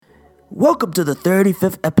Welcome to the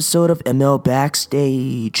 35th episode of ML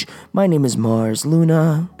Backstage. My name is Mars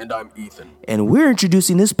Luna. And I'm Ethan. And we're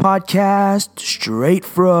introducing this podcast straight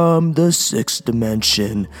from the sixth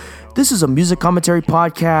dimension. This is a music commentary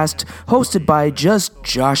podcast hosted by just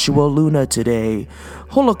Joshua Luna today.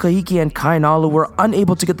 Holo Kahiki and Kainalu were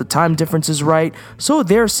unable to get the time differences right, so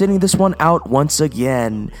they're sitting this one out once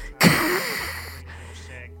again.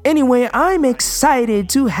 Anyway, I'm excited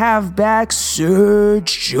to have back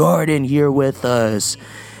Serge Jordan here with us.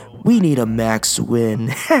 We need a Max win.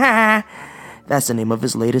 That's the name of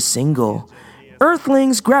his latest single.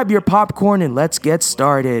 Earthlings, grab your popcorn and let's get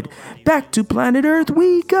started. Back to planet Earth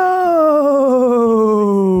we go!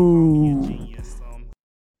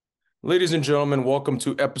 Ladies and gentlemen, welcome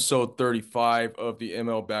to episode 35 of the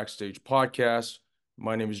ML Backstage podcast.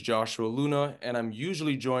 My name is Joshua Luna, and I'm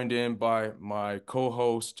usually joined in by my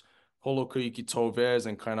co-host, Holo Kaiki Tovez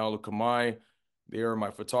and Kainalu Kamai. They are my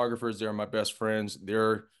photographers. They're my best friends.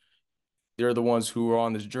 They're the ones who are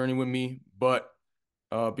on this journey with me. But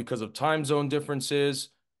because of time zone differences,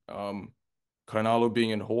 Kainalu being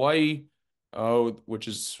in Hawaii, which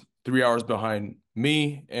is 3 hours behind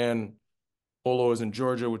me, and Holo is in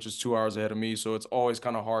Georgia, which is 2 hours ahead of me. So it's always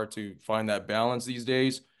kind of hard to find that balance these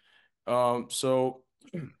days.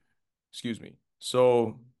 Excuse me.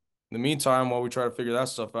 So in the meantime, while we try to figure that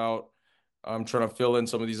stuff out, I'm trying to fill in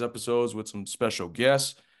some of these episodes with some special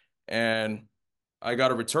guests. And I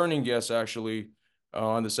got a returning guest actually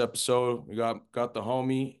on this episode. We got the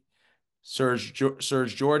homie Serge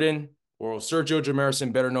Jordan, or Sergio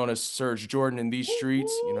Jamerson, better known as Serge Jordan in these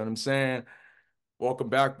streets. You know what I'm saying? Welcome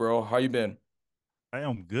back, bro. How you been? I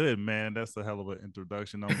am good, man. That's a hell of an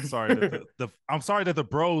introduction. I'm sorry that I'm sorry that the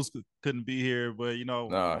bros couldn't be here, but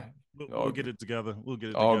Nah, we'll get it together. We'll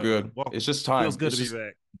get it all together. good. Well, It's just time. feels good It's to just, be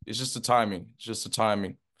back. It's just the timing. It's just the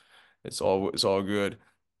timing. It's all good.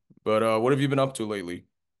 But what have you been up to lately?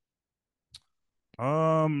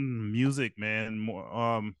 Music, man.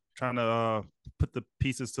 More trying to put the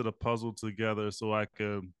pieces to the puzzle together so I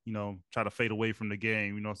could, try to fade away from the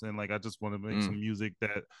game. You know what I'm saying? Like I just want to make some music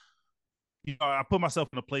that I put myself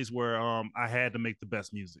in a place where I had to make the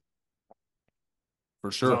best music. For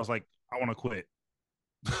I sure. was like, I want to quit.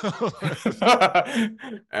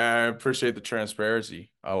 I appreciate the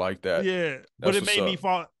transparency. I like that. Yeah, but it made me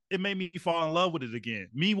fall. It made me fall in love with it again.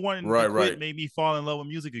 Me wanting to quit made me fall in love with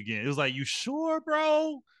music again. It was like, you sure,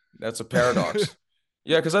 bro? That's a paradox.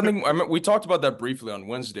 Yeah, because I think we talked about that briefly on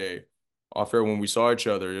Wednesday off air when we saw each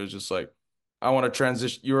other. It was just like, I want to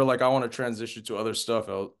transition. You were like, I want to transition to other stuff.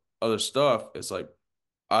 Other stuff. It's like,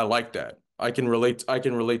 I like that. I can relate. I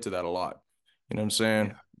can relate to that a lot. You know what I'm saying?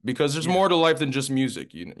 Yeah. Because there's more to life than just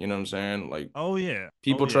music. You know what I'm saying? Like, oh yeah,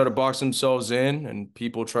 people try to box themselves in, and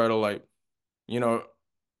people try to like, you know,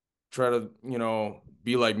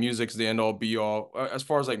 be like music's the end all be all as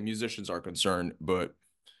far as like musicians are concerned. But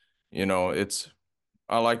it's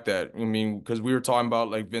I like that. I mean, because we were talking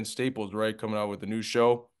about like Vince Staples, right, coming out with a new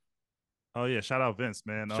show. Oh yeah, shout out Vince,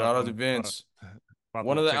 man. Shout out to Vince.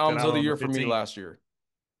 One of the albums of the year for me last year.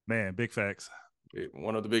 Man, big facts.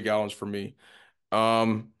 One of the big albums for me.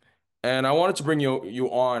 And I wanted to bring you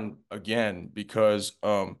on again because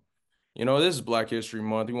this is Black History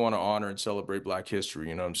Month. We want to honor and celebrate Black history,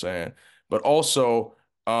 you know what I'm saying? But also,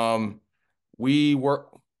 we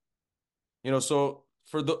work, so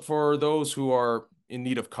for those who are in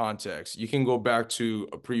need of context, you can go back to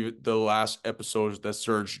the last episode that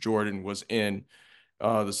Serge Jordan was in.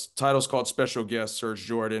 The title's called Special Guest Serge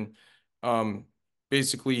Jordan.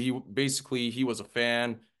 Basically he was a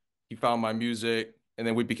fan. He found my music, and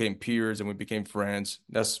then we became peers and we became friends.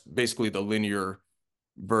 That's basically the linear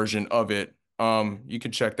version of it. You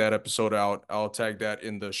can check that episode out. I'll tag that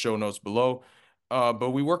in the show notes below. But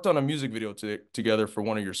we worked on a music video together for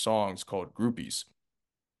one of your songs called Groupies.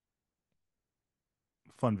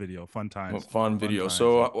 Fun video, fun times. Fun video. Times.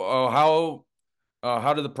 So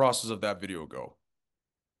how did the process of that video go?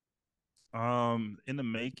 In the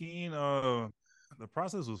making, the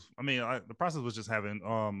process was, the process was just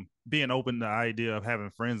having, being open to the idea of having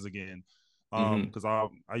friends again. Because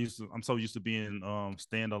I'm so used to being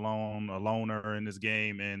standalone, a loner in this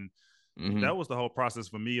game, and that was the whole process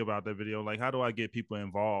for me about that video. Like, how do I get people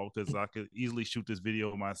involved? Because I could easily shoot this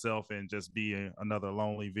video myself and just be another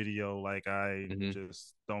lonely video. Like, I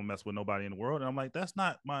just don't mess with nobody in the world. And I'm like, that's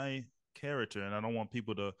not my character, and I don't want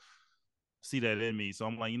people to see that in me. So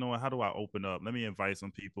I'm like, you know what, how do I open up? Let me invite some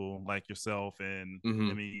people like yourself, and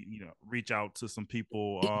let me, reach out to some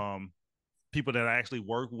people, people that I actually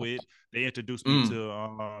work with. They introduced me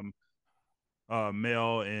to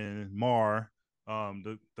Mel and Mar,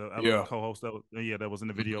 the other Yeah. co-host that was in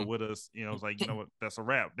the video Hmm. with us, was like, you know what, that's a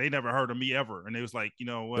wrap. They never heard of me ever, and they was like, you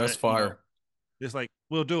know That's what, fire. it's like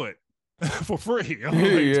we'll do it for free. I was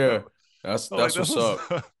like, Yeah. That's that's what's what's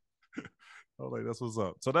up. up. I was like, that's what's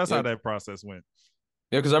up. So that's how Yeah. that process went.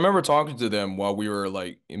 Yeah, because I remember talking to them while we were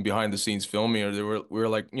like in behind the scenes filming, or we were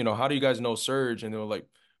like, how do you guys know Serge? And they were like,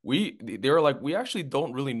 they were like, we actually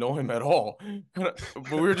don't really know him at all, but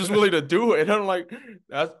we were just willing to do it. And I'm like,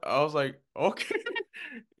 I was like, okay,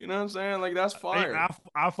 you know what I'm saying? Like that's Hey, fire.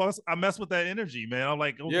 I mess with that energy, man. I'm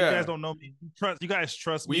like, oh, you guys Yeah, don't know me. You guys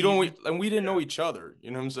trust we me. don't, You, and we didn't yeah, know each other.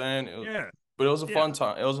 You know what I'm saying? yeah, But it was a yeah, fun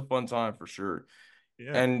time. It was a fun time for sure.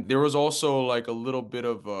 yeah. And there was also like a little bit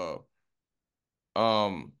of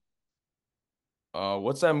um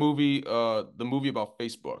what's that movie? The movie about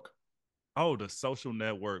Facebook. Oh, the Social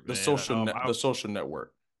Network, The man. the social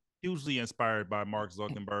network. Hugely inspired by Mark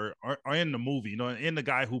Zuckerberg, or in the movie, in the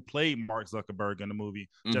guy who played Mark Zuckerberg in the movie,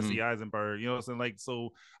 Hmm. Jesse Eisenberg. You know what I'm saying? Like, so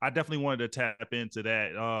I definitely wanted to tap into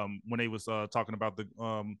that when they was talking about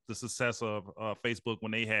the success of Facebook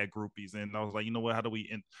when they had groupies, and I was like, you know what? How do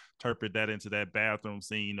we interpret that into that bathroom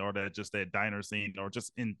scene, or that diner scene, or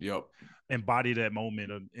just Yep. embody that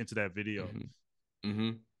moment into that video? Hmm. Hmm.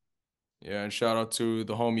 Yeah, and shout out to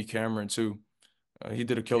the homie Cameron too. He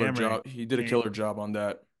did a killer Cameron, job. He did a and killer job on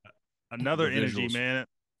that. another The energy, visuals. man.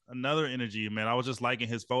 Another energy, man. I was just liking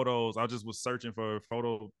his photos. I just was searching for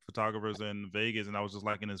photo photographers in Vegas, and I was just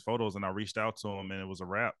liking his photos, and I reached out to him, and it was a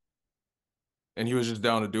wrap. And he was just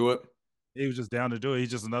down to do it. He was just down to do it.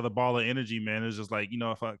 He's just another ball of energy, man. It's just like,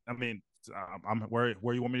 if I mean, I'm where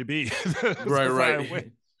you want me to be. Right, That's how I went.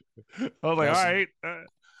 right. I was like, all That's right,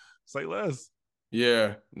 say less.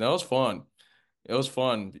 yeah, that was fun. It was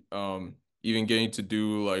fun. Even getting to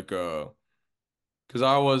do like because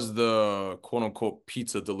I was the quote unquote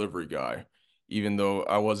pizza delivery guy, even though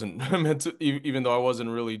I wasn't meant to, even though I wasn't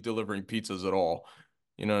really delivering pizzas at all.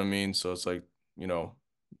 You know what I mean? So it's like, you know,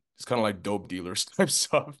 it's kind of like dope dealers type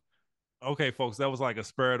stuff. Okay, folks, that was like a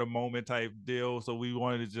spur of the moment type deal. So we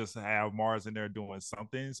wanted to just have Mars in there doing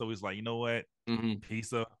something. So he's like, you know what? Hmm.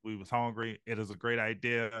 Pizza. We was hungry. It is a great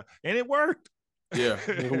idea, and it worked. Yeah,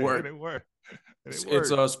 it and worked. it worked. And it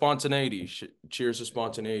It's worked. spontaneity. Cheers to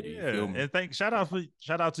spontaneity. You Yeah, feel me? and shout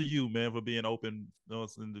out to you, man, for being open, to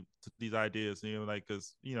these ideas. Like,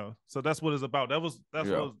 because so that's what it's about. That's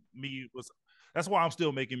Yeah. what me was. That's why I'm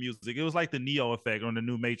still making music. It was like the Neo effect on the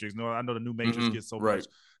New Matrix. I know the New Matrix Hmm. gets so much, Right.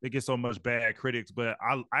 it gets so much bad critics, but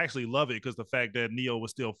I actually love it because the fact that Neo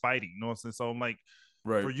was still fighting. You know what I'm saying? So I'm like, for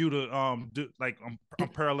Right. you to do, like, I'm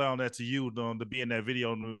paralleling that to you, to be in that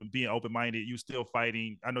video, being open minded. You still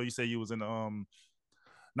fighting. I know you say you was in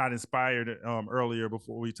not inspired earlier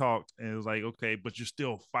before we talked, and it was like, okay, but you're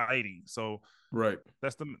still fighting. So Right.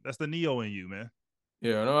 that's the Neo in you, man.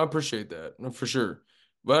 Yeah, no, I appreciate that. No, for sure.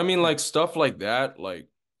 But I mean like stuff like that, like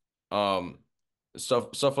um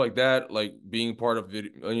stuff like that, like being part of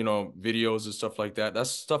videos and stuff like that.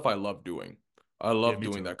 That's stuff I love doing. Yeah,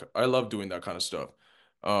 me too. I love doing that kind of stuff.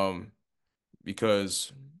 Um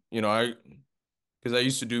because I because I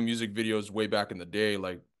used to do music videos way back in the day,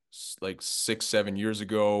 like 6, 7 years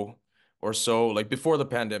ago or so, like before the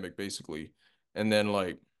pandemic, basically. And then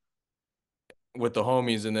like with the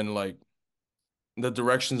homies, and then like the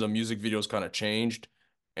directions of music videos kind of changed,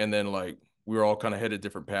 and then like we were all kind of headed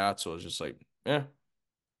different paths. So it was just like, yeah,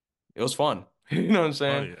 it was fun. You know what I'm Oh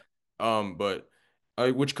saying? yeah. But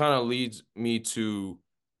which kind of leads me to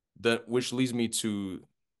the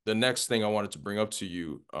next thing I wanted to bring up to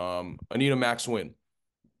you. Anita Max Win.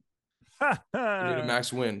 Anita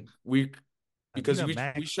Max Win. Because Anita we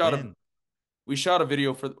Max shot a win.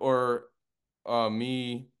 video for or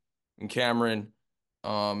me and Cameron.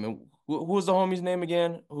 And who was the homie's name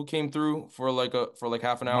again? Who came through for like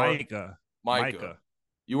half an hour? Micah. Micah. Micah.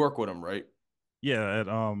 You work with him, right? Yeah,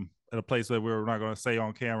 at a place that we're not going to say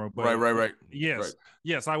on camera, Right, but right, right, right.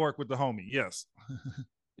 yes, I work with the homie. Yes.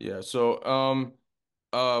 Yeah. So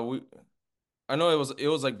we I know it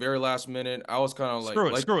was like very last minute. I was kind of Screw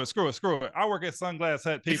it, like screw it, screw it, screw it. I work at Sunglass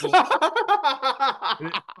Hut, people.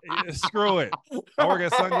 Screw it. I work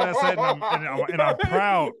at Sunglass Hut, and I'm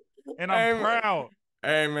proud, and I'm Hey, proud,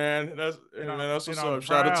 hey man, and that's and what's I'm up. proud.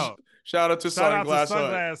 Shout out to Shout out to Sunglass Hut.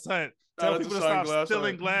 Sunglass Hut. Shout Tell out to people to stop Sunglass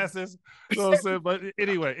stealing Hut. glasses. You know what I'm saying? But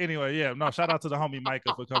anyway, yeah. No, shout out to the homie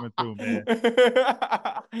Micah for coming through, man. No,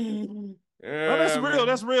 that's Yeah, real.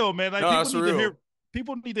 That's man. real, man. Like, No, that's real.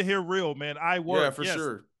 people need to hear real, man. I Yeah, work. for Yes,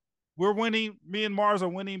 sure. we're winning. Me and Mars are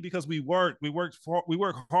winning because we work. We work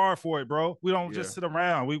hard for it, bro. We don't Yeah, just sit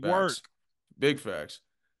around. We facts. work. Big facts.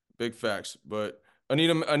 Big facts. But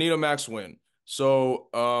Anita Max win. So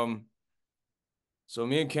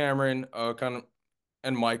me and Cameron kind of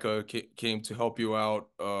and Micah came to help you out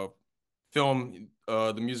film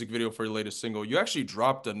the music video for your latest single. You actually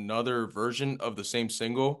dropped another version of the same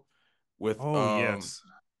single with Oh yes,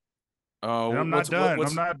 and I'm not what's done.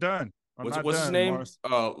 I'm not done. I'm not what's his done, name? Mars.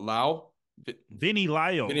 Lau? Vinny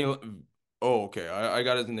Lyle. Vinny. Oh, okay. I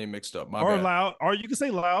got his name mixed up. My Or bad. loud, or you can say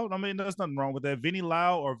loud. I mean, there's nothing wrong with that. Vinny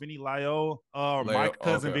Lau or Vinny Lyle, or my Leo.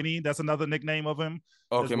 cousin Okay. Vinny. That's another nickname of him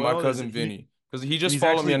as Okay, my well. Is cousin Vinny. Because he just he's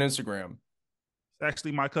followed me on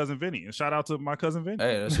actually Instagram. my cousin Vinny. And shout out to my cousin Vinny.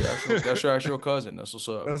 Hey, that's your actual cousin. That's what's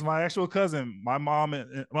up. That's my actual cousin. My mom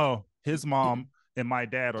and well, his mom and my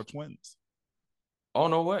dad are twins. Oh,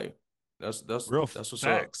 no way. That's that's Real that's what's up.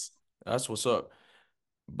 facts. That's what's up.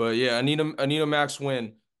 But yeah, Anita Max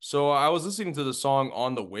Win. So I was listening to the song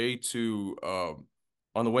on the way to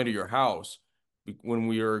your house when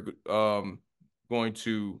we were going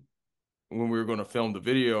to when we were going to film the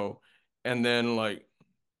video, and then like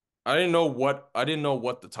I didn't know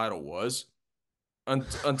what the title was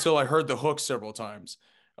until I heard the hook several times.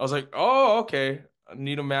 I was like, oh, okay.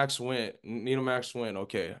 Nita Max Win. Nita Max Win.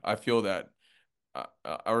 Okay, I feel that.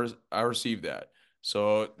 I received that.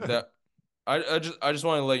 So that I just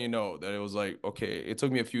want to let you know that it was like, okay, it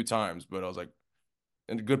took me a few times, but I was like,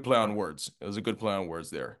 and a good play on words. It was a good play on words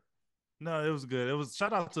there. No, it was good. It was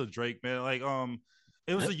shout out to Drake, man. Like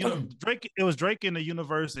it was Drake. It was Drake in the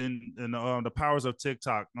universe and the powers of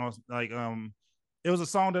TikTok. Like it was a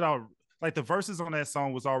song that I like. The verses on that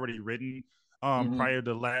song was already written Hmm. prior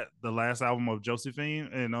to the last album of Josephine,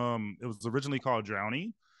 and it was originally called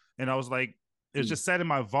Drowning, and I was like. It was just sat in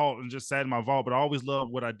my vault and just sat in my vault, but I always loved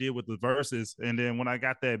what I did with the verses. And then when I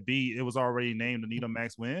got that beat, it was already named Anita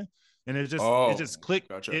Max Win, and it Oh, just clicked.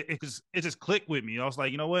 gotcha. It just clicked with me. I was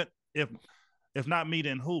like, you know what? If not me,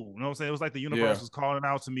 then who? You know what I'm saying? It was like the universe Yeah, was calling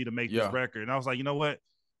out to me to make this yeah, record, and I was like, you know what?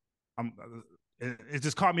 I'm. It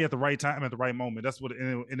just caught me at the right time, at the right moment. That's what,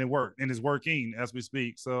 and it worked, and it's working as we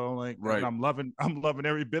speak. So like, and right. I'm loving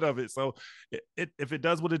every bit of it. So if it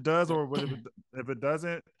does what it does, or if it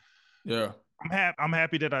doesn't, Yeah, I'm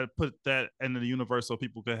happy that I put that into the universe so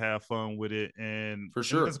people could have fun with it, for and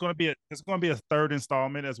sure. it's going to be a third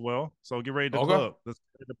installment as well. So get ready to Okay, club. Let's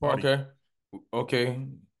get the party. okay, okay.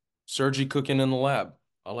 Sergi cooking in the lab.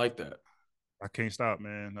 I like that. I can't stop,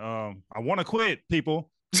 man. I want to quit,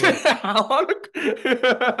 people, but I wanna-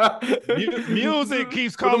 music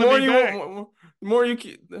keeps Well, calling me back. the more you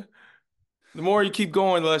keep, the more you keep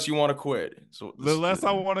going, the less you want to quit. So The less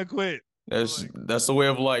I want to quit. that's the way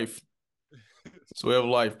of life. It's the way of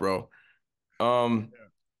life, bro. Um, Yeah.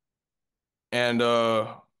 and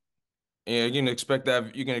yeah, you can expect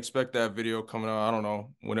that video coming out. I don't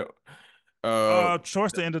know when it uh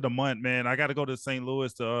Towards the end of the month, man. I got to go to St.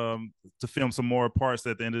 Louis to film some more parts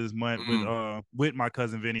at the end of this month mm, with my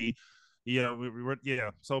cousin Vinny. Yeah,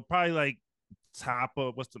 yeah. So probably like top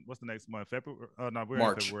of what's the next month? February? No, we're in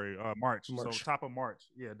March. February. March. So March. top of March.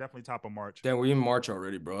 Yeah, definitely top of March. Damn, we're in March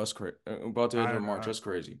already, bro. That's crazy. About to enter I, March. I That's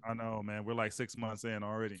crazy. I know, man. We're like 6 months in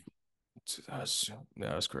already. That's yeah,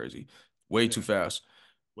 that's crazy. Way too Yeah, fast.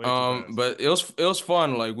 way too fast. But it was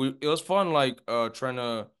fun. It was fun trying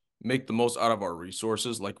to make the most out of our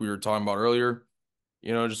resources, like we were talking about earlier.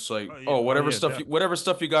 You know, just like Oh yeah, whatever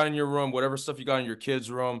stuff you got in your room, whatever stuff you got in your kids'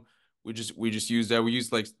 room, we just used that. We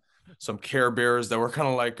used like some Care Bears that were kind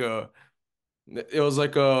of like it was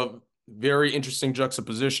like a very interesting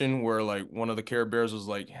juxtaposition where like one of the Care Bears was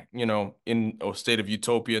like, you know, in a state of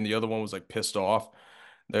utopia and the other one was like pissed off.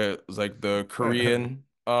 That was like the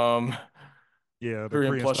Yeah, the Korean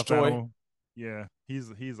Korean plush stuffed toy. animal. Yeah,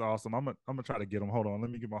 he's awesome. I'm gonna try to get him. Hold on, let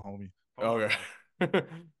me get my homie. Hold on, Okay. guys.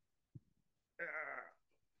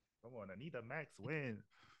 Come on, Anita Max win.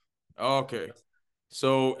 Okay. That's, that's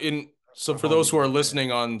So my for those homie who are right there.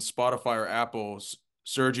 listening on Spotify or Apple,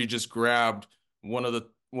 Sergi just grabbed one of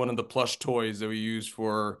the plush toys that we used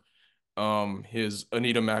for his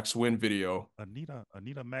Anita Max Win video.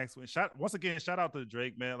 Anita Max win. Shout once again, shout out to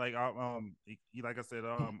Drake, man. Like like I said,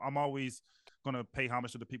 I'm always gonna pay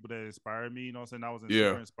homage to the people that inspired me. You know what I'm saying? I was super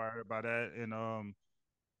Yeah. inspired by that, and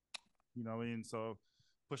you know what I mean. So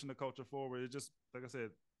pushing the culture forward, it just like I said,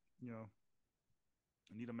 you know,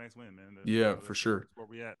 Anita Max win, man. Yeah, for sure. That's where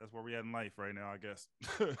we at. That's where we at in life right now, I guess.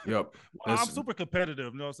 Yep. Well, I'm That's super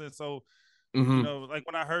competitive. You know what I'm saying? So you hmm know, like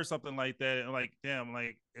when I heard something like that, and like, damn,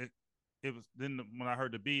 like it was then when I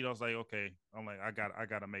heard the beat, I was like, okay, I'm like, I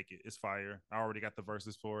gotta make it. It's fire. I already got the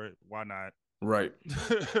verses for it. Why not? right.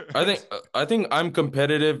 I think I'm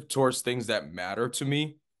competitive towards things that matter to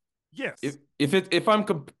me. Yes. If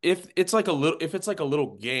it's like a little if it's like a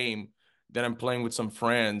little game that I'm playing with some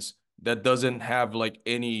friends that doesn't have like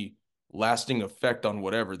any lasting effect on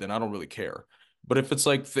whatever, then I don't really care. But if it's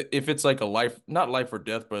like a life, not life or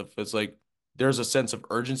death, but if it's like there's a sense of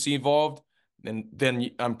urgency involved,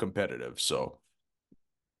 then I'm competitive. So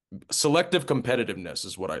selective competitiveness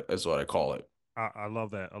is what I call it. I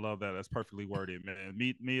love that. I love that. That's perfectly worded, man.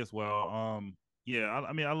 Me as well. Yeah,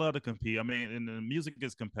 I mean, I love to compete. I mean, and the music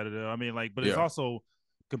is competitive. I mean, like, but it's Yeah. also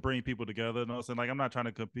can bring people together. You know what I'm saying? Like, I'm not trying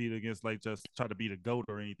to compete against like just try to be the goat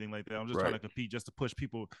or anything like that. I'm just trying Right. to compete just to push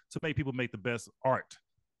people to make people make the best art.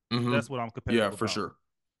 Mm-hmm. That's what I'm Yeah, competitive for about. sure.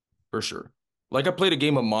 For sure. Like I played a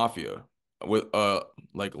game of Mafia with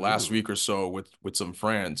like last Ooh, week or so with some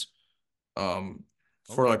friends for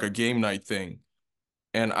okay. like a game night thing.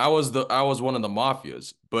 And I was one of the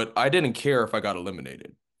mafias, but I didn't care if I got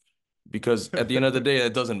eliminated because at the end of the day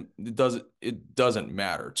it doesn't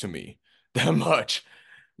matter to me that much.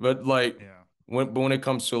 But like Yeah. when it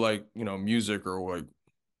comes to like, you know, music or like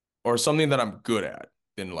or something that I'm good at,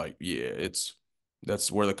 then like yeah, it's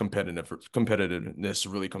that's where the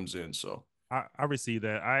competitiveness really comes in. So I received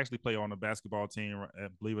that. I actually play on a basketball team,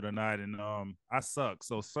 believe it or not, and I suck.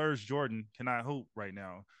 So Serge Jordan cannot hoop right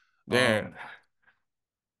now. damn, Um,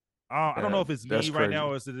 I don't know if it's that's me right crazy.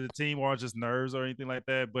 now, or is it the team, or just nerves or anything like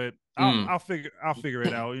that. But Mm. I'll figure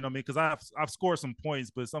it out. You know what I mean? Because I've scored some points,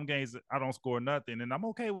 but some games I don't score nothing, and I'm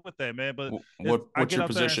okay with that, man. But I What's get your out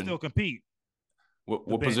there and position? still compete. The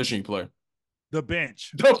What position bench, you play? the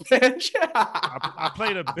bench. The bench. I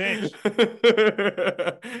play the bench.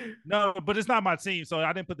 No, but it's not my team, so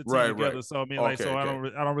I didn't put the team Right, right. together. So I mean, like, Okay, so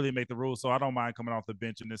okay. I don't really make the rules. So I don't mind coming off the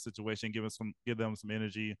bench in this situation, give them some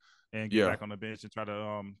energy, and get Yeah. back on the bench and try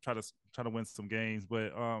to win some games.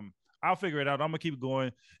 But I'll figure it out. I'm gonna keep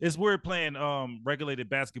going. It's weird playing regulated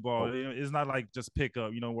basketball. It's not like just pick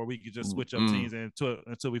up, where we could just switch up Mm, teams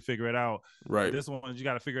until we figure it out. right, This one you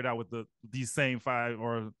got to figure it out with these same 5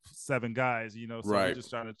 or 7 guys, so we right. just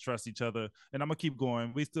trying to trust each other, and I'm gonna keep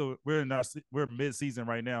going. We're mid-season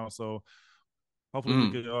right now, so hopefully we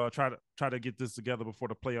Mm. could try to get this together before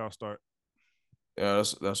the playoffs start. Yeah,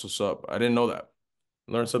 that's what's up. I didn't know that.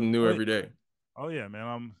 Learn something new Oh, every day. oh yeah,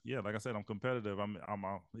 man. Like I said, I'm competitive. I'm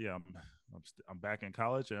back in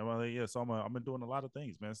college, and so I've been doing a lot of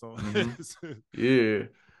things, man. So Hmm. Yeah.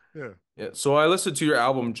 yeah, Yeah. So I listened to your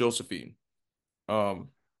album Josephine. Um,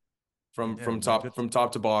 yeah, man. from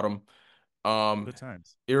top to bottom. Good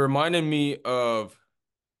times. It reminded me of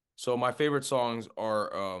so my favorite songs are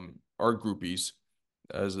Groupies.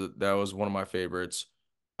 That was one of my favorites.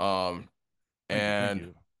 Um, Thank and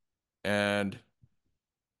you. and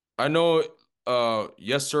I know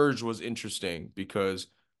Yes Surge was interesting because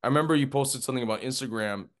I remember you posted something about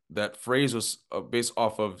Instagram. That phrase was based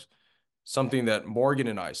off of something that Morgan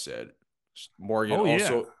and I said. Oh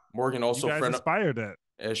yeah, Morgan you also guys inspired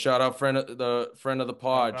that. shout out friend of the Shout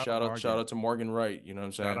pod. out Shout Morgan. out to Morgan Wright, you know what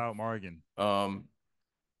I'm Shout saying? out Morgan. Um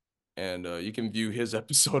and you can view his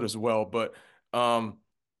episode as well, but um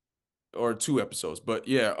or two episodes. But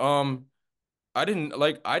yeah, I didn't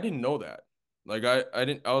know that. Like I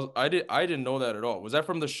didn't know that at all. Was that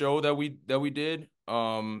from the show that we did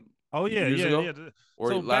Oh yeah, years yeah, ago yeah. or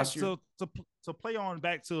So back last year? to play on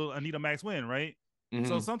back to Anita Max Win, right? So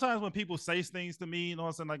Mm-hmm. sometimes when people say things to me, what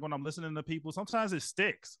I'm saying, like when I'm listening to people, sometimes it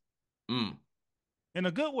sticks Mm. in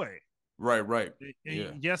a good way. Right, right. Yeah.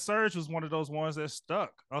 And yes, Surge was one of those ones that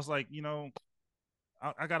stuck. I was like,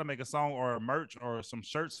 I got to make a song or a merch or some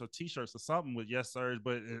shirts or T-shirts or something with Yes Surge,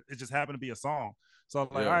 but it just happened to be a song. So I'm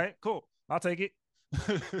like, all Yeah. right, cool, I'll take it.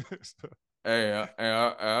 Hey,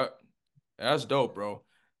 that's dope, bro.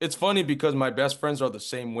 It's funny because my best friends are the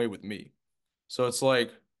same way with me. So it's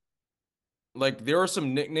like there are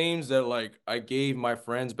some nicknames that like I gave my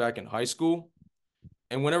friends back in high school,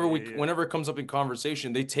 and Yeah. whenever it comes up in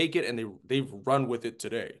conversation, they take it and they've run with it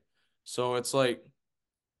today. So it's like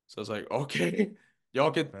so it's like okay,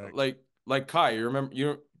 y'all can Facts. like Kai, you remember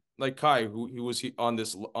you like Kai who was he on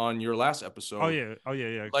this on your last Oh episode. yeah. Oh yeah.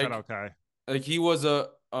 Yeah. Shout Like out Kai. like he was a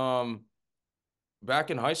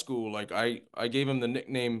back in high school, like I gave him the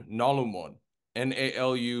nickname Nalumon,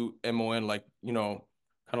 Nalumon, like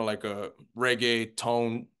kind of like a reggae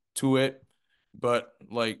tone to it, but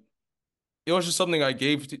like it was just something I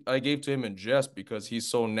gave to him in jest because he's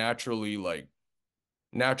so naturally like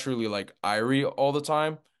irie all the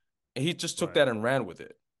time, and he just took Right. that and ran with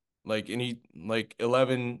it, like and he like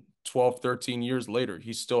 11, 12, 13 years later,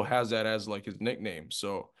 he still has that as like his nickname,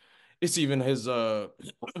 so it's even his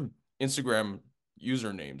Instagram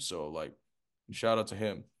username. So like shout out to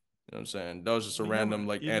him. You know what I'm saying? That was just a random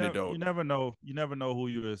like anecdote. you never know who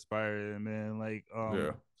you inspire, man.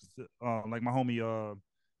 Yeah. Like my homie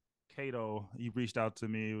Kato, he reached out to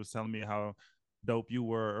me. He was telling me how dope you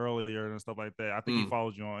were earlier and stuff like that. I think he Mm.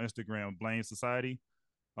 follows you on Instagram, Blame Society.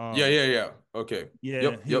 Yeah. Okay. Yeah,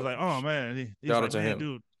 Yep. he was Yep. like, oh man, he's Shout out like, to man, him.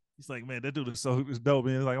 dude. He's like, man, that dude is so dope.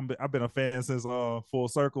 Man, like I've been a fan since Full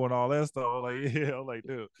Circle and all that stuff. Like, yeah, I'm like,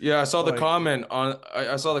 dude, Yeah, I saw the like, comment on.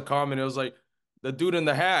 I saw the comment. It was like the dude in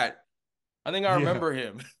the hat. I think I yeah, remember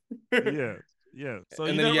him. yeah, yeah. So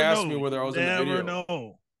And you then he never asked know. me whether I You was in the never video.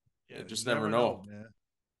 know. Yeah, Yeah, you just never never know, know.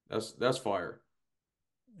 man. That's fire.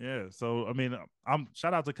 Yeah. So I mean, I'm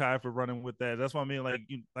shout out to Kai for running with that. That's what I mean. Like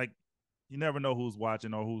you never know who's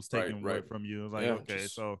watching or who's Right, taking right. what from you. It's like, Yeah, okay,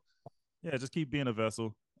 just so yeah, just keep being a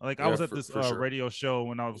vessel. Like I yeah, was at this for sure. radio show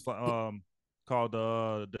when I was called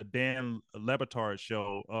the Dan Lebitard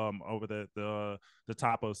show over the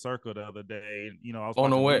top of Circle the other day. You know, I was Oh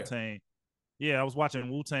no watching Wu way. Tang. Yeah, I was watching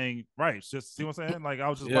Wu Tang. Right, just see what I'm saying. Like I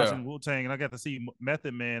was just Yeah. watching Wu Tang, and I got to see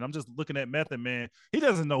Method Man. I'm just looking at Method Man. He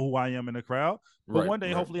doesn't know who I am in the crowd, but Right, one day,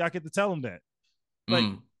 right. hopefully, I get to tell him that. Like,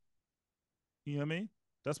 you know what I mean?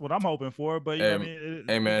 That's what I'm hoping for. But you know what I Hey, mean?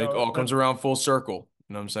 hey man, it all comes around full circle.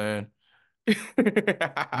 You know what I'm saying?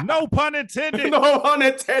 No pun intended. No pun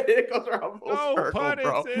intended. It goes around full No circle, pun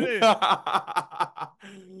bro. intended.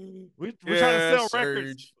 We're trying to Yeah, sell records.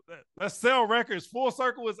 Surge. Let's sell records. Full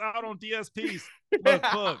Circle is out on DSPs.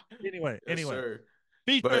 Plug. Yes, Anyway. sir.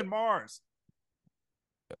 Featuring But Mars.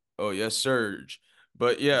 oh yes, Surge.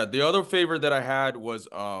 But yeah, the other favorite that I had was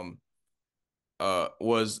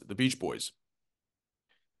the Beach Boys.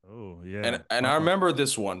 Oh yeah. And I remember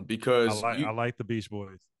this one because I like the Beach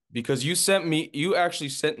Boys. You actually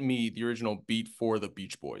sent me the original beat for the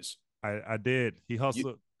Beach Boys. I did. He You,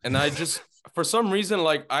 hustled. and I just for some reason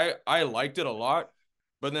like I liked it a lot,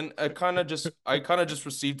 but then I kind of just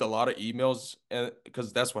received a lot of emails and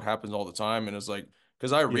because that's what happens all the time and it's like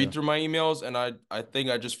because I read Yeah. through my emails and I think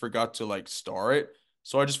I just forgot to like star it,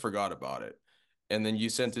 so I just forgot about it. And then you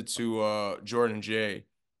sent it to Jordan J,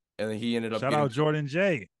 and then he ended up Shout getting out Jordan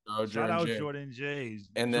J. Shout Jordan out J. Jordan J.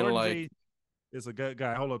 And then Jordan like J is a good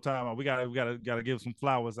guy. Hold up, time. We gotta give some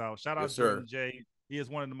flowers out. Shout yes out sir. Jordan J. He is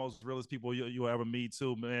one of the most realest people you will ever meet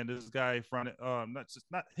too, man. This guy from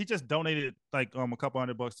not he just donated like a couple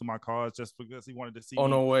 $100 to my cause just because he wanted to see Oh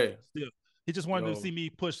me no way. still. He just wanted to Yo, see me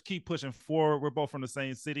keep pushing forward. We're both from the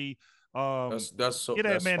same city. Get that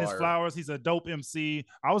that's man his fire. flowers. He's a dope MC.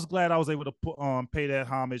 I was glad I was able to pay that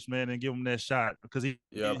homage, man, and give him that shot because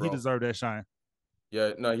Yeah, he bro. deserved that shine.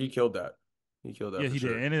 Yeah, no, he killed that. He killed that Yeah, for he did.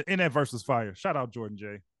 sure. And that verse was fire. Shout out Jordan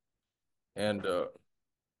J. And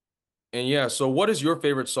yeah, so what is your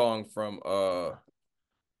favorite song from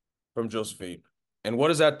Josephine? And what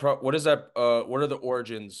is that what are the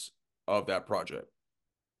origins of that project?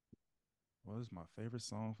 What is my favorite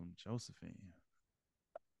song from Josephine?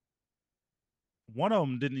 One of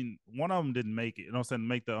them didn't make it. You know what I'm saying?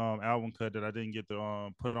 Make the album cut that I didn't get to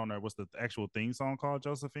put on there. What's the actual theme song called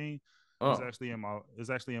Josephine? Oh. It's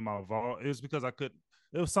actually in my vault. It was because I could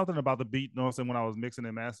it was something about the beat, you know what I'm saying, when I was mixing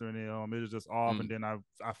and mastering it. It was just off and then I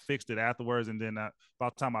fixed it afterwards and then by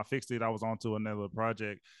the time I fixed it, I was on to another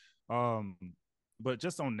project. Um but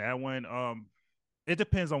just on that one, it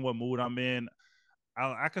depends on what mood I'm in.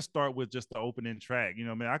 I could start with just the opening track. You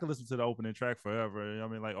know what I mean? I could listen to the opening track forever. You know what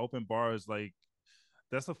I mean? Like Open Bars, like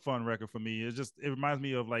that's a fun record for me. It reminds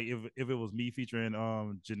me of like if it was me featuring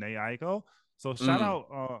Janae Aiko. So shout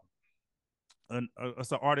out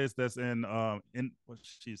it's an artist that's in what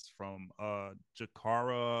she's from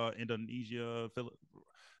Jakarta, Indonesia.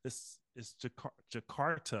 It's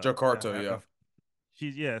Jakarta. Jakarta, yeah.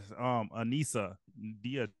 She's yes, Anissa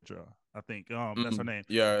Diadra, I think. That's her name.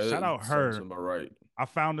 Yeah, Shout it out sounds her. about right. I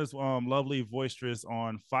found this lovely voistress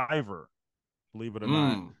on Fiverr, believe it or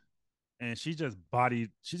not, and she just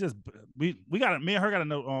we got me and her got a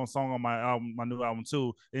new song on my new album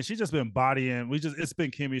too, and she just been bodying. It's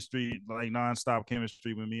been chemistry, like nonstop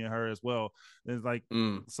chemistry with me and her as well. It's like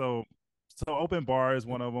so Open Bar is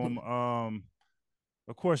one of them.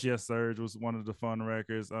 Of course, Yes Surge was one of the fun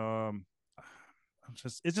records.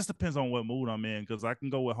 It just depends on what mood I'm in because I can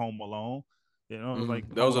go with Home Alone. You know, it's like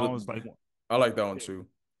Home Alone is like I like that one too.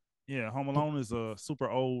 Yeah, Home Alone is a super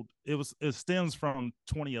old. It stems from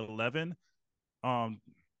 2011.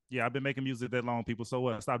 Yeah, I've been making music that long, people. So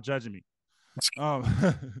what? Stop judging me. Um,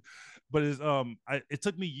 but it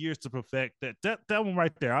took me years to perfect that one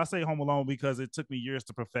right there. I say Home Alone because it took me years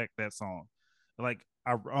to perfect that song. Like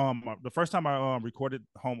the first time I recorded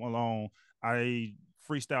Home Alone, I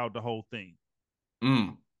freestyled the whole thing.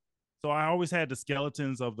 So I always had the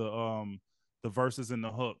skeletons of the verses and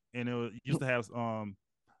the hook, and it used to have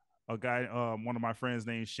a guy, one of my friends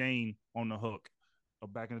named Shane on the hook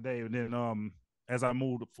back in the day. And then as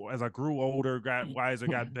I grew older, got wiser,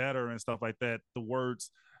 got better and stuff like that, the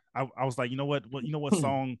words, I was like, you know what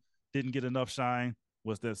song didn't get enough shine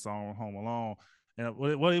was that song Home Alone. and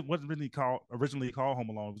what it wasn't really called originally called Home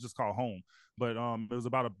Alone. It was just called Home. But it was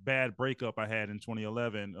about a bad breakup I had in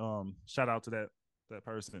 2011. Shout out to that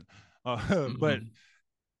person. But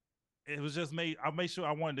Mm-hmm. it was just made. I made sure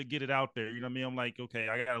I wanted to get it out there. You know what I mean? I'm like, okay,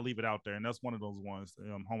 I gotta leave it out there, and that's one of those ones.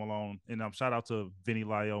 Home Alone, and shout out to Vinny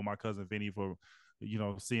Lio, my cousin Vinny, for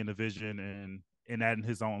seeing the vision and adding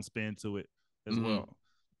his own spin to it as Mm-hmm. well.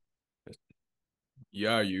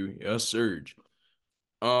 Yeah, yes, Serge.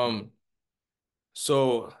 Um,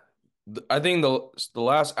 so I think the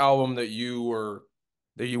last album that you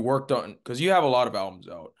worked on, because you have a lot of albums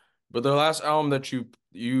out, but the last album that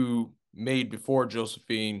you made before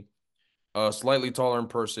Josephine, Slightly Taller in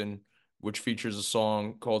Person, which features a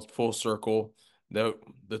song called Full Circle that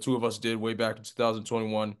the two of us did way back in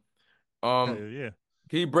 2021. Hell Um, yeah.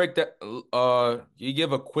 can you can you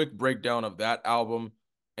give a quick breakdown of that album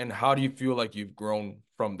and how do you feel like you've grown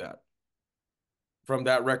from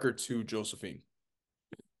that record to Josephine?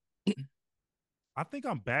 I think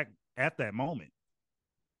I'm back at that moment.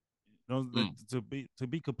 Mm, To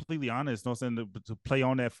be completely honest, saying to play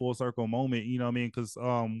on that full circle moment, you know what I mean? Because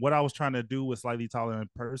what I was trying to do with Slightly Taller in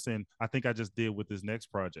Person, I think I just did with this next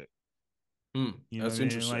project. You know what that's I mean?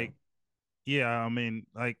 interesting. Like, yeah, I mean,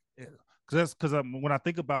 like, because when I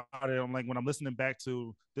think about it, I'm like, when I'm listening back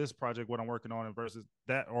to this project, what I'm working on, and versus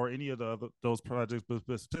that or any of the other those projects, but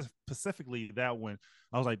specifically that one,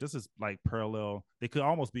 I was like, this is like parallel. It could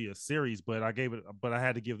almost be a series, but I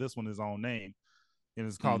had to give this one his own name, and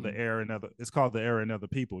it's called Mm. It's called the Air and Other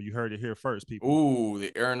People. You heard it here first, people. Ooh,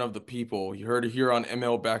 the errand of the people. You heard it here on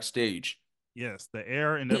ML Backstage. Yes, the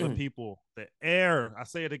Air and Other People. The Air. I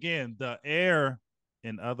say it again. The Air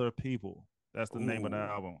and Other People. That's the name of the Ooh,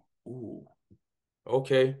 album. ooh.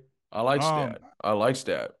 Okay. I likes Um, that. I likes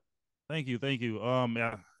that. thank you.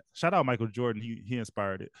 Yeah, shout out Michael Jordan. He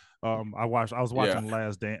inspired it. I was Yeah. watching the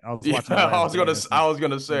Last Dance. I was Yeah, watching the Last Dance, I and was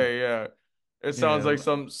gonna yeah, say, yeah. It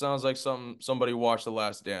yeah, sounds like somebody watched The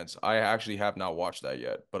Last Dance. I actually have not watched that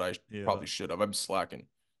yet, but I yeah, probably should have. I'm slacking.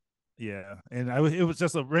 yeah. And it was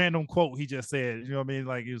just a random quote he just said. You know what I mean?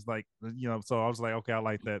 Like he was like, So I was like, okay, I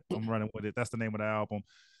like that. I'm running with it. That's the name of the album.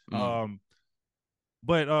 Mm, Um,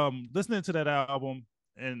 but listening to that album,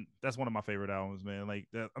 and that's one of my favorite albums, man. Like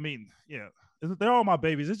that. I mean, yeah, they're all my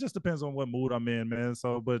babies. It just depends on what mood I'm in, man.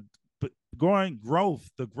 So, but the growth.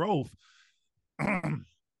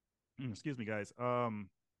 Excuse me, guys. I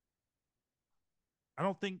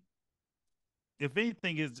don't think if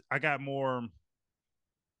anything is I got more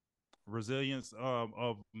resilience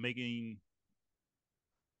of making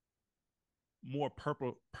more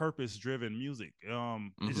purpose driven music.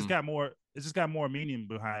 mm-hmm. It just got more meaning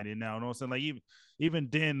behind it now. You know what I'm saying? Like even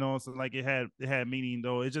then, you know, so like it had meaning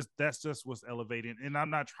though. That's just what's elevating. And I'm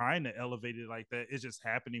not trying to elevate it like that. It's just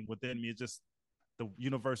happening within me. It's just the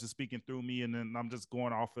universe is speaking through me, and then I'm just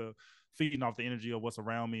going off of feeding off the energy of what's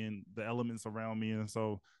around me and the elements around me. And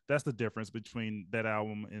so that's the difference between that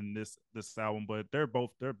album and this album. But they're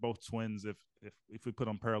both twins if we put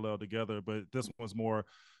them parallel together. But this one's more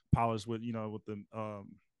polished with with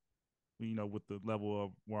the level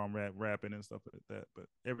of where I'm at rapping and stuff like that. But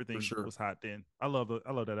For everything sure. was hot then. I love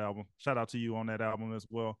that album. Shout out to you on that album as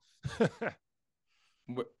well.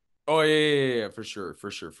 But, oh yeah, for sure,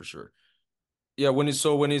 for sure, for sure. Yeah, when is the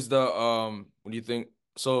when do you think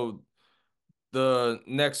so the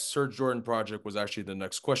next Sir Jordan project was actually the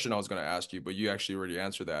next question I was gonna ask you, but you actually already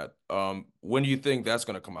answered that. When do you think that's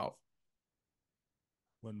gonna come out?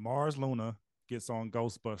 When Mars Luna gets on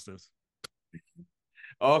Ghostbusters.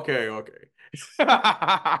 Okay, okay.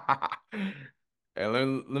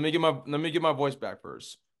 And let me get my voice back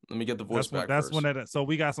first. Let me get the voice back That's when first. that. So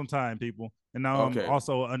we got some time, people. And Okay.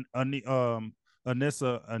 also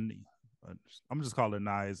Anissa, I'm just calling her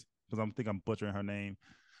Nice because I'm butchering her name.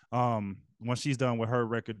 When she's done with her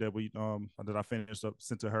record that I finished up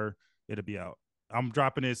sent to her, it'll be out. I'm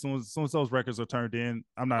dropping it as soon as those records are turned in.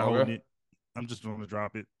 I'm not holding Okay. it. I'm just going to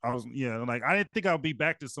drop it. Like I didn't think I'll be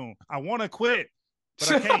back this soon. I want to quit,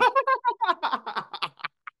 but I can't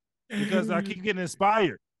because I keep getting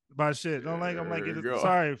inspired by shit. I'm like, There you go.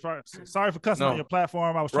 sorry for cussing on your No,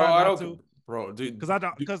 platform. I was bro, trying I not to. don't, bro, Cause I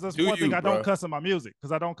don't, cause that's do one thing you, I don't bro. cuss in my music.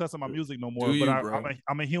 Cause I don't cuss in my music no Do more. But you, bro?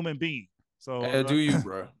 I'm a human being. So Do you,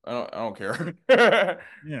 bro? I don't care.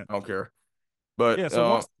 yeah, I don't care. yeah. But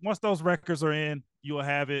So once those records are in, you'll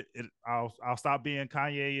have it. I'll stop being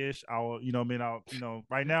Kanye ish. I'll you know what I mean I'll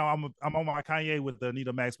right now I'm on my Kanye with the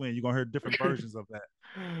Anita Maxwell. You're gonna hear different versions of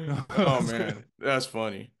oh that. man, that's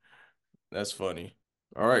funny. That's funny.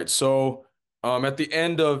 All right. So, at the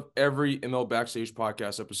end of every ML Backstage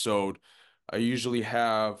podcast episode, I usually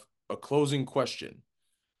have a closing question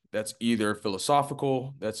that's either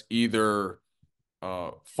philosophical, that's either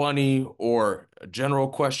funny or a general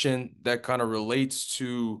question that kind of relates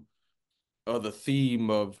to the theme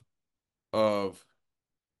of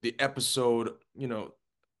the episode,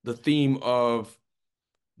 the theme of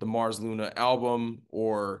the Mars Luna album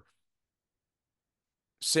or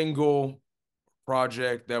single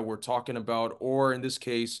project that we're talking about, or in this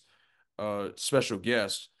case, special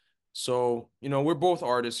guest. So, we're both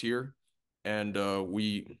artists here, and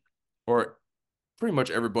or pretty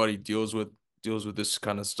much everybody deals with this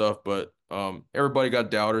kind of stuff, but everybody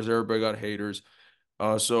got doubters, everybody got haters.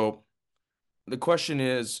 So the question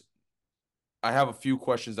is, I have a few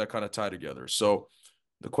questions that kind of tie together. So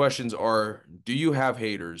the questions are, do you have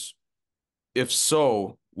haters? If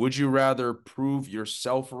so, would you rather prove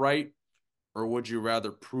yourself right or would you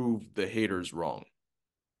rather prove the haters wrong?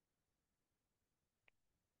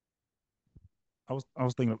 I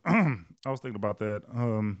was thinking I was thinking about that.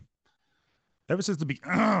 Ever since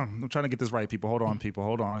I'm trying to get this right, people. Hold on, people.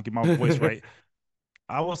 Hold on. Get my voice right.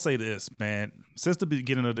 I will say this, man. Since the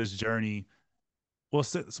beginning of this journey,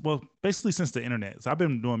 basically since the internet. So I've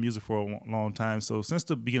been doing music for a long time. So since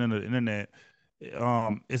the beginning of the internet,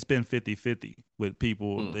 it's been 50-50 with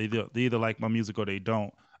people. Mm, They either like my music or they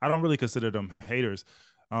don't. I don't really consider them haters.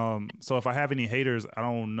 So if I have any haters, I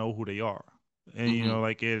don't know who they are. And hmm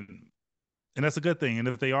like and that's a good thing. And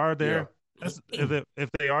if they are Yeah. there, if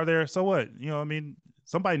they are there, so what? I mean,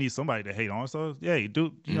 somebody needs somebody to hate on. So yeah,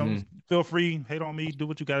 hmm feel free, hate on me, do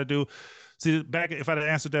what you got to do. See, back if I'd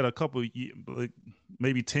answered that a couple, like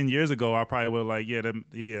maybe 10 years ago, I probably would have like,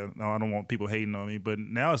 yeah, no, I don't want people hating on me. But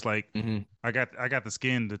now it's like, hmm I got the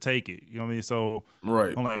skin to take it. You know what I mean? So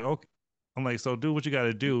Right. I'm like, okay, I'm like, so do what you got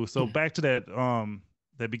to do. So back to that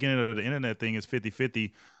beginning of the internet thing is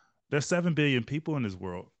 50-50. There's 7 billion people in this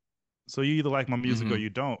world. So you either like my music or hmm you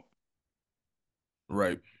don't.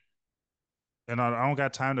 Right. And I don't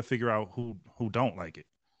got time to figure out who don't like it.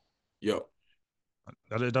 Yep.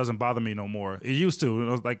 It doesn't bother me no more. It used to.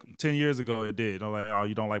 It was like 10 years ago. It did. I'm like, oh,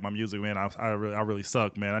 you don't like my music, man. I really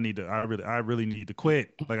suck, man. I really need to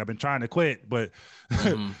quit. Like I've been trying to quit, but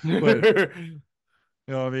hmm but you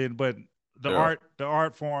know what I mean. But Yeah. the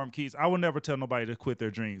art form keeps. I would never tell nobody to quit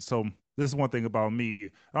their dreams. So this is one thing about me.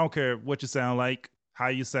 I don't care what you sound like, how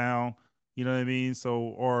you sound. You know what I mean. So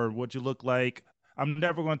or what you look like. I'm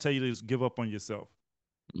never going to tell you to just give up on yourself.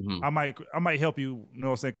 hmm I might help you, you know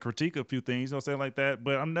what I'm saying, critique a few things, you know what I'm saying, like that,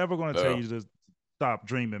 but I'm never gonna tell Yeah. you to stop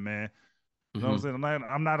dreaming, man. You know what I'm hmm saying?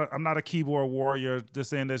 I'm not a keyboard warrior just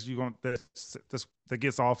saying that you gonna that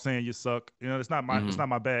gets off saying you suck. It's hmm not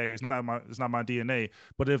my bag, it's not my DNA.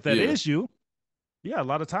 But if that Yeah. is you, a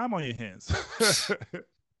lot of time on your hands.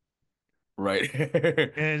 Right.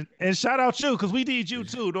 And shout out you because we need you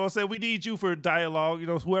too. You know what I'm saying? We need you for dialogue,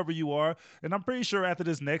 whoever you are. And I'm pretty sure after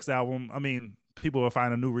this next album, I mean, people will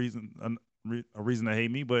find a new reason, a reason to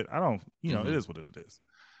hate me, but I don't, it hmm is what it is.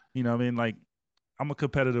 You know what I mean? Like, I'm a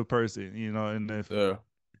competitive person, and Yeah.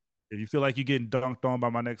 if you feel like you're getting dunked on by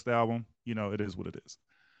my next album, it is what it is.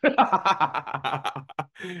 It's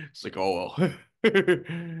like, oh well.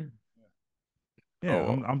 Yeah,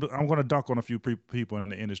 Oh I'm well. I'm I'm gonna dunk on a few people in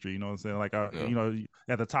the industry. You know what I'm saying? Like, Yeah.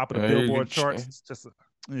 at the top of the You Billboard could charts,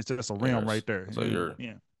 it's just a rim yes. right there. So you're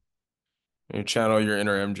Yeah. you channel your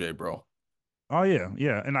inner MJ, bro. Oh yeah,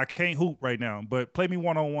 yeah. And I can't hoop right now, but play me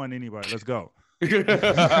 1-on-1 anybody. Let's go.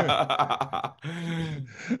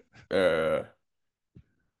 Uh,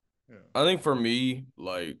 Yeah. I think for me,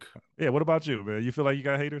 like, Yeah. What about you, man? You feel like you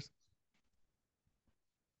got haters?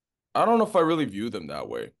 I don't know if I really view them that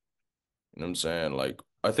way. You know what I'm saying? Like,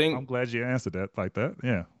 I I'm think, glad you answered that like that.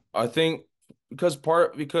 Yeah. I think because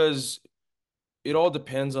it all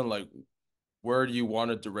depends on like where do you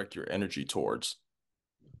want to direct your energy towards.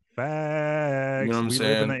 You know what Facts. I'm We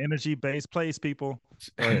live in saying? an energy-based place, people.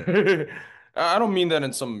 Go ahead. I don't mean that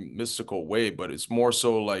in some mystical way, but it's more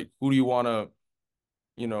so like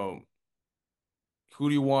you know, who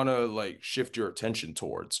do you want to like shift your attention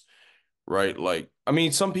towards, right? Like, I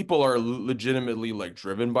mean, some people are legitimately like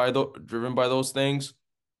driven by those things.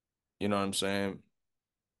 You know what I'm saying?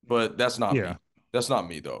 But that's not Yeah. me. That's not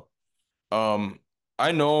me though. Um,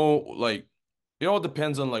 I know like it all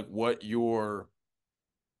depends on like it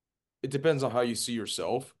depends on how you see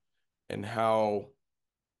yourself and how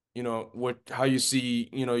how you see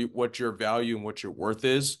what your value and what your worth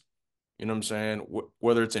is. You know what I'm saying?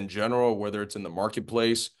 Whether it's in general, whether it's in the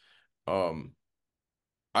marketplace. Um,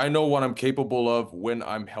 I know what I'm capable of when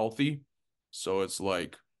I'm healthy. So it's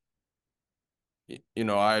like,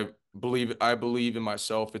 I believe in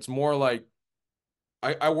myself. It's more like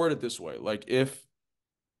I word it this way. Like if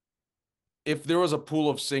there was a pool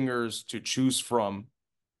of singers to choose from,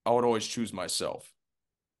 I would always choose myself.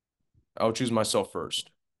 I would choose myself first.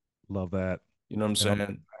 Love that. You know what I'm And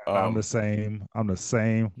saying? I'm the same. I'm the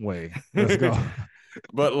same way. Let's go.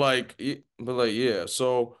 but like yeah.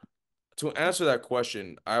 So to answer that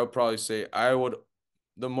question, I would probably say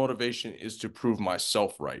the motivation is to prove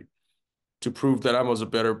myself right, to prove that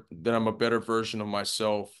I'm a better version of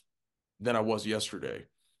myself than I was yesterday,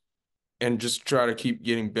 and just try to keep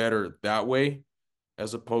getting better that way,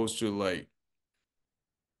 as opposed to like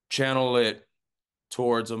channel it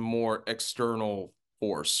towards a more external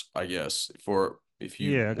force, I guess, for if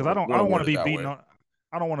you Yeah, because I want to don't want word to it be that beating way. on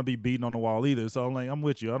I don't want to be beating on the wall either. So I'm like, I'm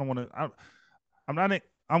with you. I don't want to. I'm not.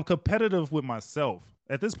 I'm competitive with myself.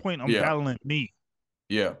 At this point, I'm Yeah, battling me.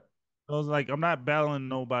 yeah. I was like, I'm not battling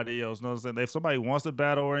nobody else. You know what I'm saying? If somebody wants to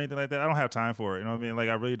battle or anything like that, I don't have time for it. You know what I mean? Like,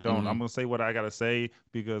 I really don't. I'm Hmm. gonna say what I gotta say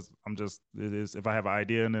because it is. If I have an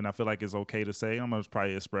idea and then I feel like it's okay to say, I'm gonna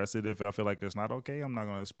probably express it. If I feel like it's not okay, I'm not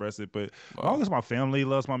gonna express it. But as long Wow. as my family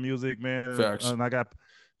loves my music, man, Facts. and I got,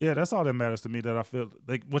 yeah, that's all that matters to me. That I feel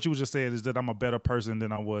like what you were just saying is that I'm a better person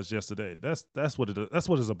than I was yesterday. That's what it is. That's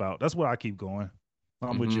what it's about. That's what I keep going.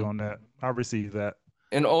 I'm with you Hmm. on that. I receive that.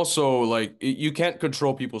 And also, like, you can't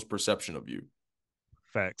control people's perception of you.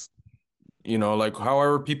 Facts. You know, like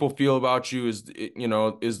however people feel about you is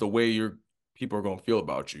the way your people are going to feel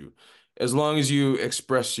about you. As long as you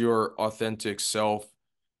express your authentic self,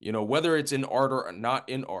 whether it's in art or not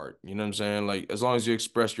in art, you know what I'm saying? Like, as long as you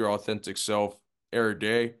express your authentic self every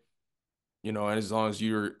day, and as long as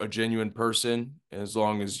you're a genuine person, and as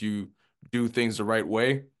long as you do things the right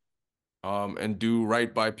way, and do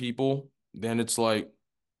right by people, then it's like,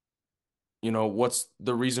 what's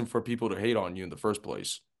the reason for people to hate on you in the first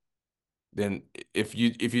place? Then if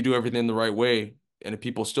you do everything the right way and if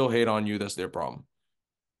people still hate on you, that's their problem.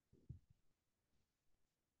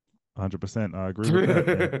 100%. I agree with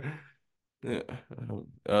that, man. Yeah.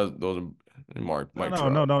 Those are Mark No, mic no,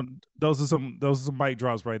 no, drop. no. Those are some mic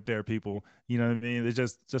drops right there, people. You know what I mean? They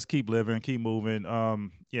just keep living, keep moving.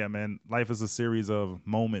 Yeah, man. Life is a series of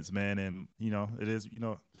moments, man, and it is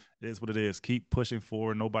what it is. Keep pushing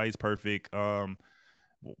forward. Nobody's perfect.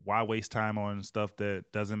 Why waste time on stuff that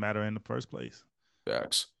doesn't matter in the first place?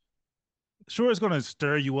 Facts. Sure, it's gonna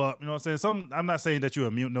stir you up. You know what I'm saying? I'm not saying that you're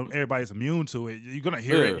immune. No, everybody's immune to it. You're gonna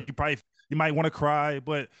hear it. Yeah. You might want to cry,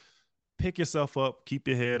 but pick yourself up, keep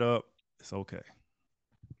your head up. It's okay.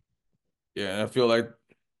 Yeah, and I feel like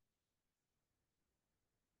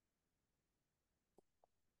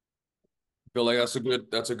that's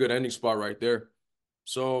a good ending spot right there.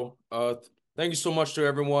 So, thank you so much to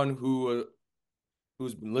everyone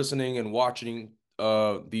who's been listening and watching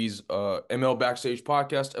these ML Backstage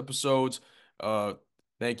podcast episodes. Uh,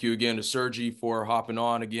 Thank you again to Sergi for hopping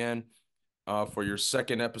on again for your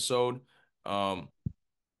second episode. Um,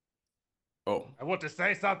 oh. I want to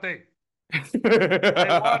say something.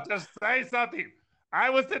 I want to say something.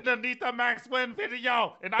 I was in the Nita Maxwell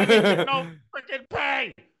video and I didn't get no freaking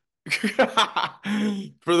pay.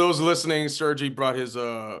 For those listening, Sergi brought his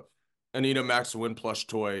Anita Maxwell plush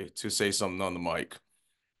toy to say something on the mic.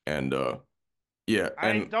 And yeah, I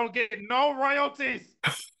and don't get no royalties.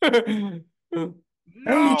 I need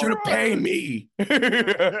No you to pay royalties. me.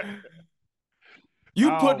 You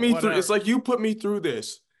put Oh, me through. It's whatever. like you put me through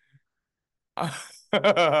this. Ladies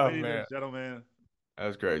and Man, gentlemen,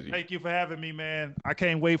 that's crazy. thank you for having me, man. I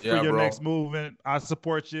can't wait for Yeah, your next bro. movement. I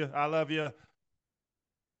support you. I love you.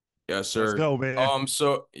 Yes, Let's sir. go, man.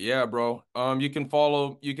 So yeah, bro. You can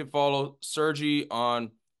follow Sergi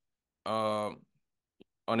um on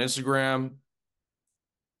Instagram,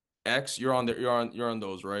 X. You're on there. You're on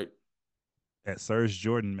those, right? At Serge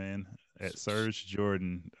Jordan, man. At Serge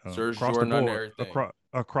Jordan, Serge across the Jordan on board, everything.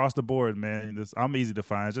 across the board, man. I'm easy to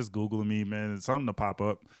find. Just Google me, man. It's something to pop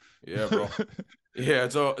up. Yeah, bro. Yeah,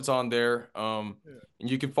 it's on there. And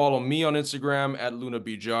you can follow me on Instagram at Luna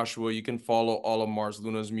B Joshua. You can follow all of Mars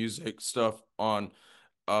Luna's music stuff on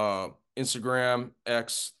uh Instagram,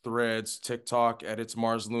 X, Threads, TikTok at It's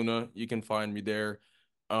Mars Luna. You can find me there.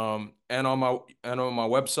 And on my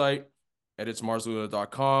website at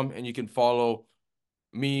itsmarsluna.com. And you can follow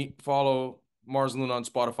Mars Luna on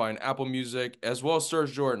Spotify and Apple Music, as well as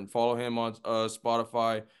Serge Jordan. Follow him on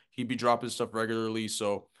Spotify. He be dropping stuff regularly.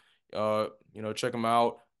 So check him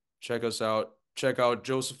out. Check us out. Check out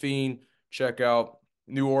Josephine. Check out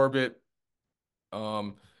New Orbit.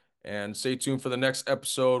 Um, and stay tuned for the next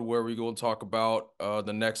episode where we go talk about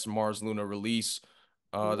the next Mars Luna release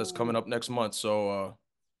that's coming Ooh. up next month. So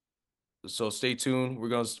stay tuned. We're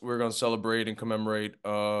gonna celebrate and commemorate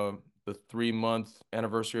the 3-month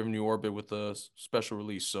anniversary of New Orbit with a special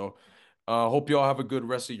release. So hope you all have a good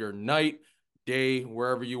rest of your night, day,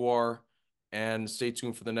 wherever you are, and stay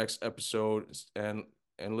tuned for the next episode.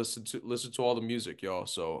 and listen to all the music, y'all.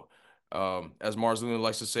 So as Mars Luna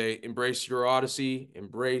likes to say, embrace your odyssey,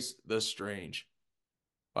 embrace the strange.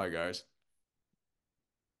 Bye, guys.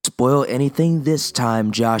 Spoil anything this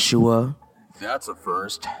time, Joshua. That's a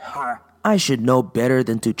first. I should know better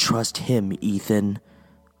than to trust him, Ethan.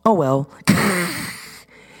 Oh well.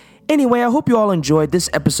 Anyway, I hope you all enjoyed this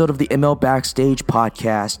episode of the ML Backstage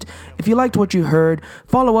podcast. If you liked what you heard,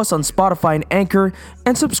 follow us on Spotify and Anchor,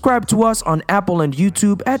 and subscribe to us on Apple and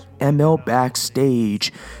YouTube at ML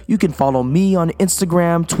Backstage. You can follow me on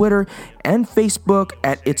Instagram, Twitter, and Facebook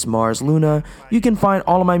at It's Mars Luna. You can find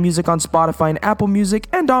all of my music on Spotify and Apple Music,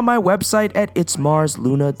 and on my website at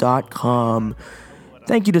itsmarsluna.com.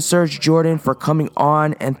 Thank you to Serge Jordan for coming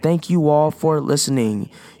on, and thank you all for listening.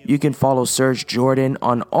 You can follow Serge Jordan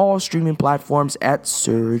on all streaming platforms at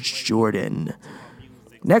Serge Jordan.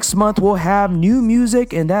 Next month, we'll have new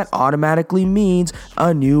music, and that automatically means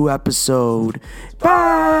a new episode.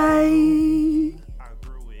 Bye!